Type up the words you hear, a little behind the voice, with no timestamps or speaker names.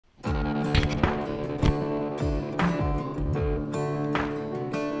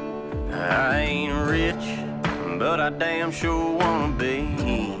I damn sure wanna be.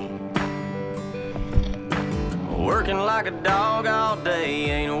 Working like a dog all day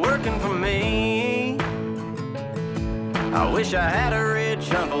ain't working for me. I wish I had a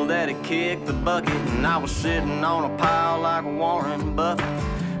rich uncle that'd kick the bucket and I was sitting on a pile like Warren Buffett.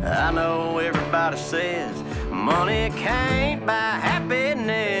 I know everybody says money can't buy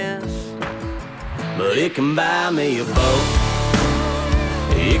happiness, but it can buy me a boat.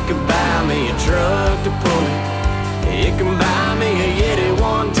 It can buy me a truck to pull it. It can buy me a Yeti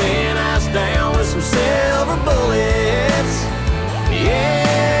 110 ice down with some silver bullets.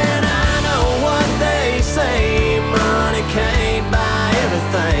 Yeah, and I know what they say, money can't buy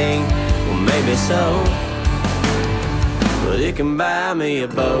everything. Well, maybe so, but it can buy me a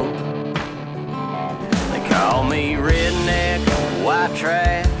boat. They call me redneck, white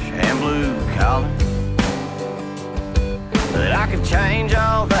trash, and blue collar, but I could change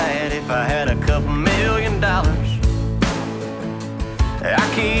all that if I had a couple $1 million. I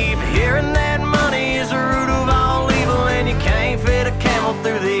keep hearing that money is the root of all evil, and you can't fit a camel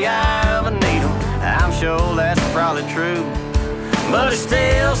through the eye of a needle. I'm sure that's probably true, but it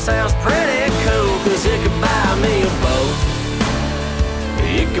still sounds pretty cool, 'cause it could buy me a boat.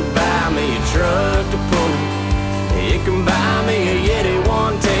 It could buy me a truck to pull it. It can buy me a Yeti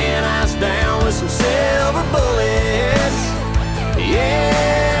 110 ice down with some silver bullets.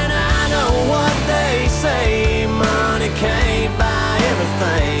 Yeah, and I know what they say, money can't buy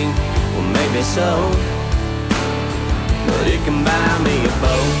everything. Well, maybe so, but it can buy me a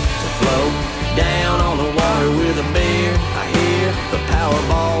boat to float down on the water with a beer. I hear the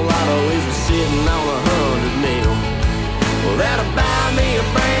Powerball lotto is sitting on 100 mil. Well, that'll buy me a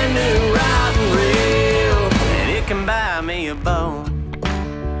brand new riding reel. And it can buy me a boat.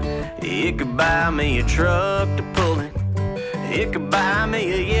 It could buy me a truck to pull it. It could buy me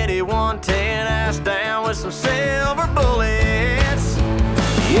a Yeti 110 ice down with some silver bullets.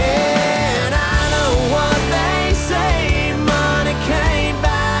 Yeah, and I know what they say, money can't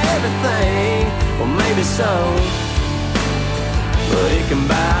buy everything. Well, maybe so, but it can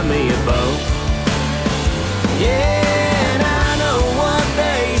buy me a boat. Yeah, and I know what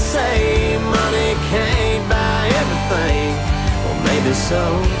they say, money can't buy everything. Well, maybe so,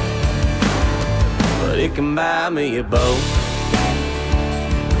 but it can buy me a boat.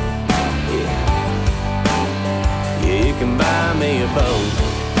 It can buy me a boat.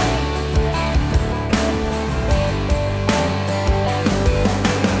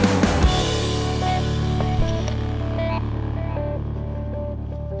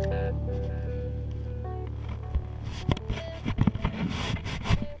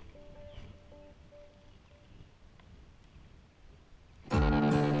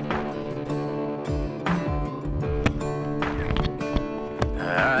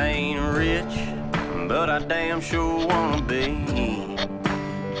 I ain't rich, but I damn sure wanna be.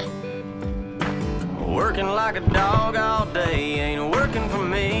 Working like a dog all day ain't working for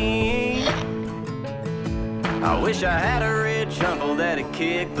me. I wish I had a rich uncle that'd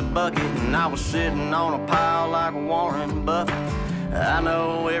kick the bucket and I was sitting on a pile like Warren Buffett. I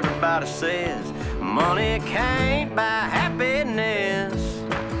know everybody says money can't buy happiness,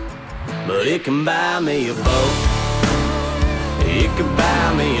 but it can buy me a boat. It could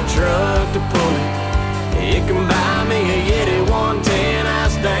buy me a truck to pull it. It can buy me a Yeti 110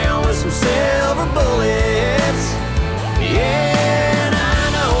 ice down with some silver bullets. Yeah, and I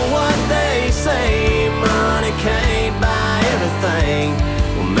know what they say, money can't buy everything.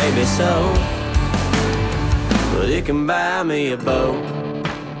 Well, maybe so, but it can buy me a boat.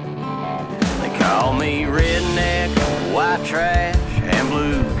 They call me redneck, white trash, and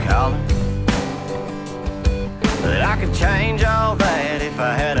blue collar, but I could change all that if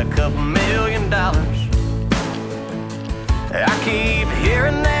I had a couple $1 million. I keep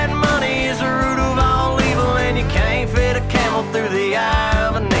hearing that money is the root of all evil, and you can't fit a camel through the eye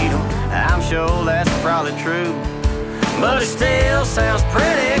of a needle. I'm sure that's probably true, but it still sounds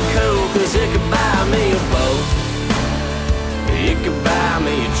pretty cool, 'cause it could buy me a boat. It could buy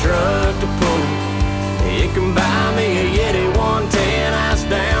me a truck to pull it. It can buy me a Yeti 110 ice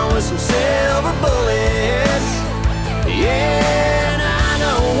down with some silver bullets. Yeah, and I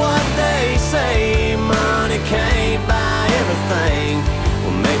know what they say, money can't buy everything.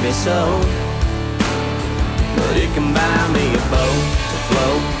 Well, maybe so, but it can buy me a boat to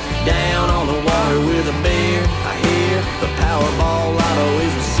float down on the water with a beer. I hear the Powerball lotto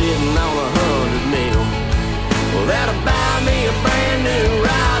is sitting on 100 mil. Well, that'll buy me a brand new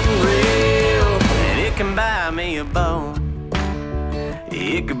riding reel. And it can buy me a boat.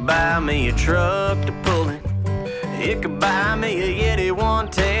 It could buy me a truck to pull it. It could buy me a Yeti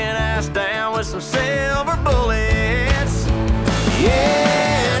 110 ice down with with some silver bullets.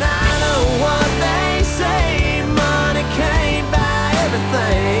 Yeah, and I know what they say, money can't buy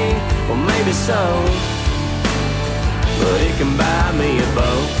everything. Well, maybe so, but it can buy me a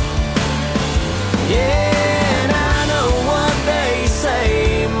boat. Yeah, and I know what they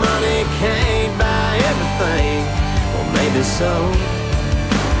say, money can't buy everything. Well, maybe so,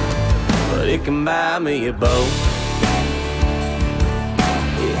 but it can buy me a boat.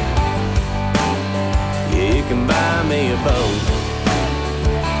 Yeah, it can buy me a boat.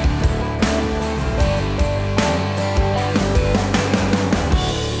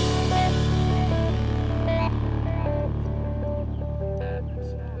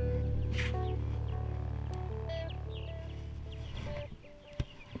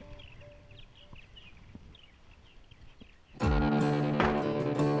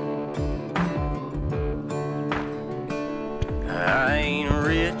 I ain't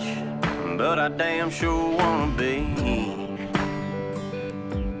rich, but I damn sure wanna be.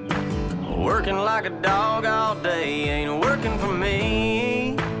 Working like a dog all day ain't working for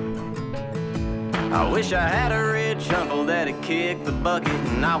me. I wish I had a rich uncle that'd kick the bucket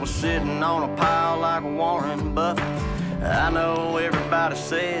and I was sitting on a pile like Warren Buffett. I know everybody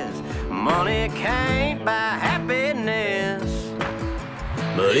says money can't buy happiness,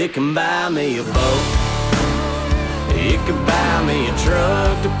 but it can buy me a boat. It could buy me a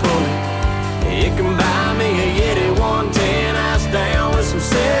truck to pull it. It can buy me a Yeti 110 ice down with some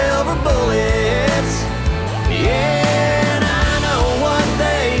silver bullets. Yeah, and I know what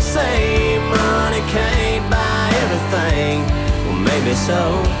they say, money can't buy everything. Well, maybe so,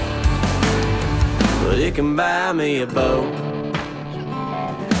 but it can buy me a boat.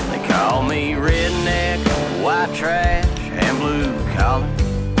 They call me redneck, white trash, and blue collar,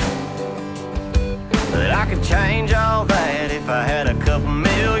 but I could change all that if I had a couple $1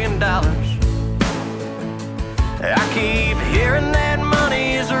 million. I keep hearing that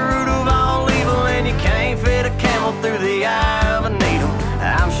money is the root of all evil, and you can't fit a camel through the eye of a needle.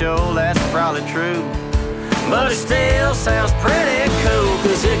 I'm sure that's probably true, but it still sounds pretty cool,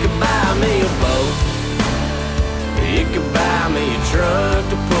 'cause it could buy me a boat. It could buy me a truck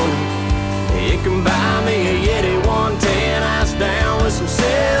to pull it. It can buy me a Yeti 110 ice down with some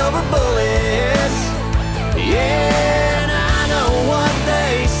silver bullets. Yeah, and I know what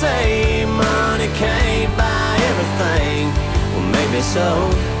they say, money can't buy everything. Well, maybe so,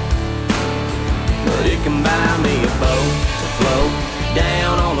 but it can buy me a boat to float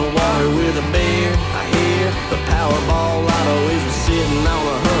down on the water with a beer. I hear the Powerball lotto is sitting on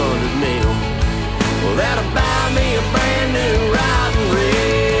 100 mil. Well, that'll buy me a brand new rod and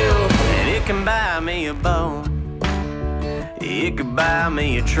reel. And it can buy me a boat. It could buy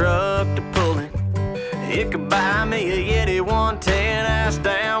me a truck to pull it. It could buy me a Yeti 110 ice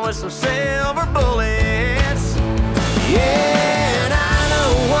down with some silver bullets. Yeah, and I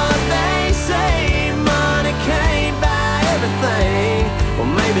know what they say, money can't buy everything.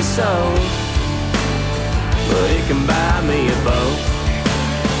 Well, maybe so, but it can buy me a boat.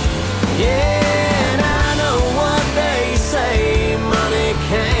 Yeah, and I know what they say, money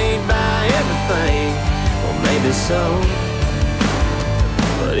can't buy everything. Well, maybe so,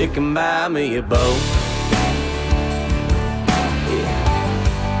 but it can buy me a boat.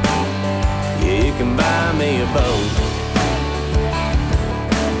 It can buy me a boat.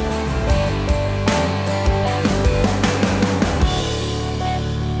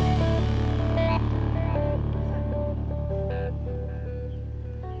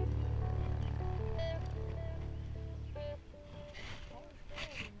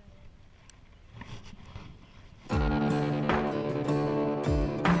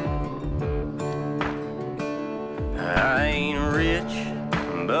 I ain't rich,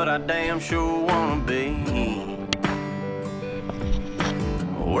 but I damn sure wanna be.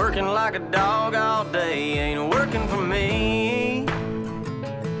 Working like a dog all day ain't working for me.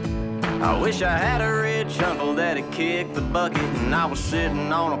 I wish I had a rich uncle that'd kick the bucket and I was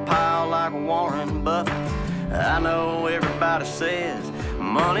sitting on a pile like Warren Buffett. I know everybody says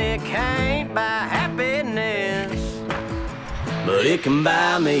money can't buy happiness, but it can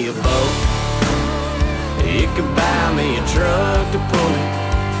buy me a boat. It could buy me a truck to pull it.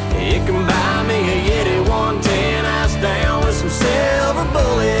 It can buy me a Yeti 110 ice down with some silver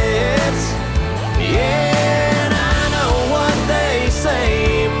bullets. Yeah, and I know what they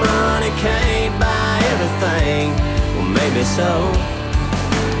say, money can't buy everything. Well, maybe so,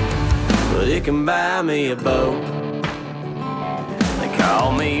 but it can buy me a boat. They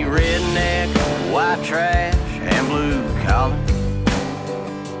call me redneck, white trash, and blue collar,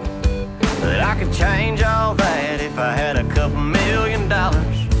 but I could change all that if I had a couple $1 million.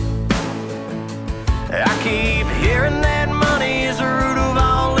 keep hearing that money is the root of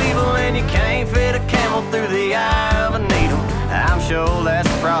all evil, and you can't fit a camel through the eye of a needle. I'm sure that's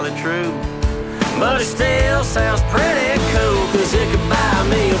probably true, but it still sounds pretty cool, 'cause it could buy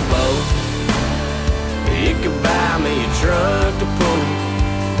me a boat, it could buy me a truck to pull,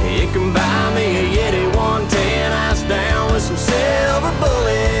 it can buy me a Yeti 110 ice down with some silver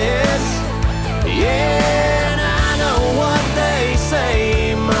bullets. Yeah, and I know what they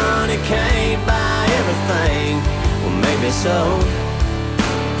say, money can't buy everything. Well, maybe so,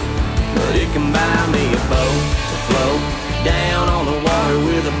 but it can buy me a boat to float down on the water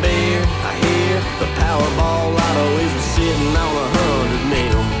with a beer. I hear the Powerball lotto is sitting on 100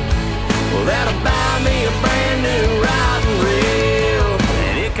 mil. Well, that'll buy me a brand new rod and reel.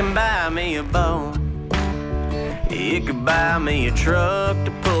 And it can buy me a boat, it could buy me a truck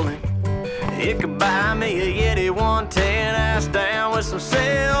to pull it, it could buy me a Yeti 110 ass down with some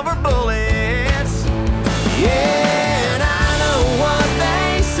silver bullets. Yeah, and I know what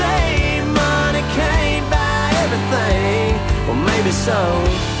they say, money can't buy everything. Well, maybe so,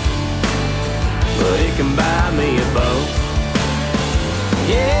 but it can buy me a boat.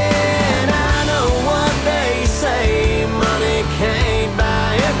 Yeah, and I know what they say, money can't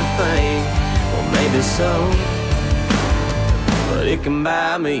buy everything. Well, maybe so, but it can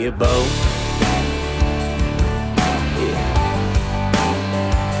buy me a boat. Yeah,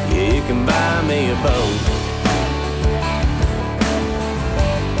 it can buy me a boat.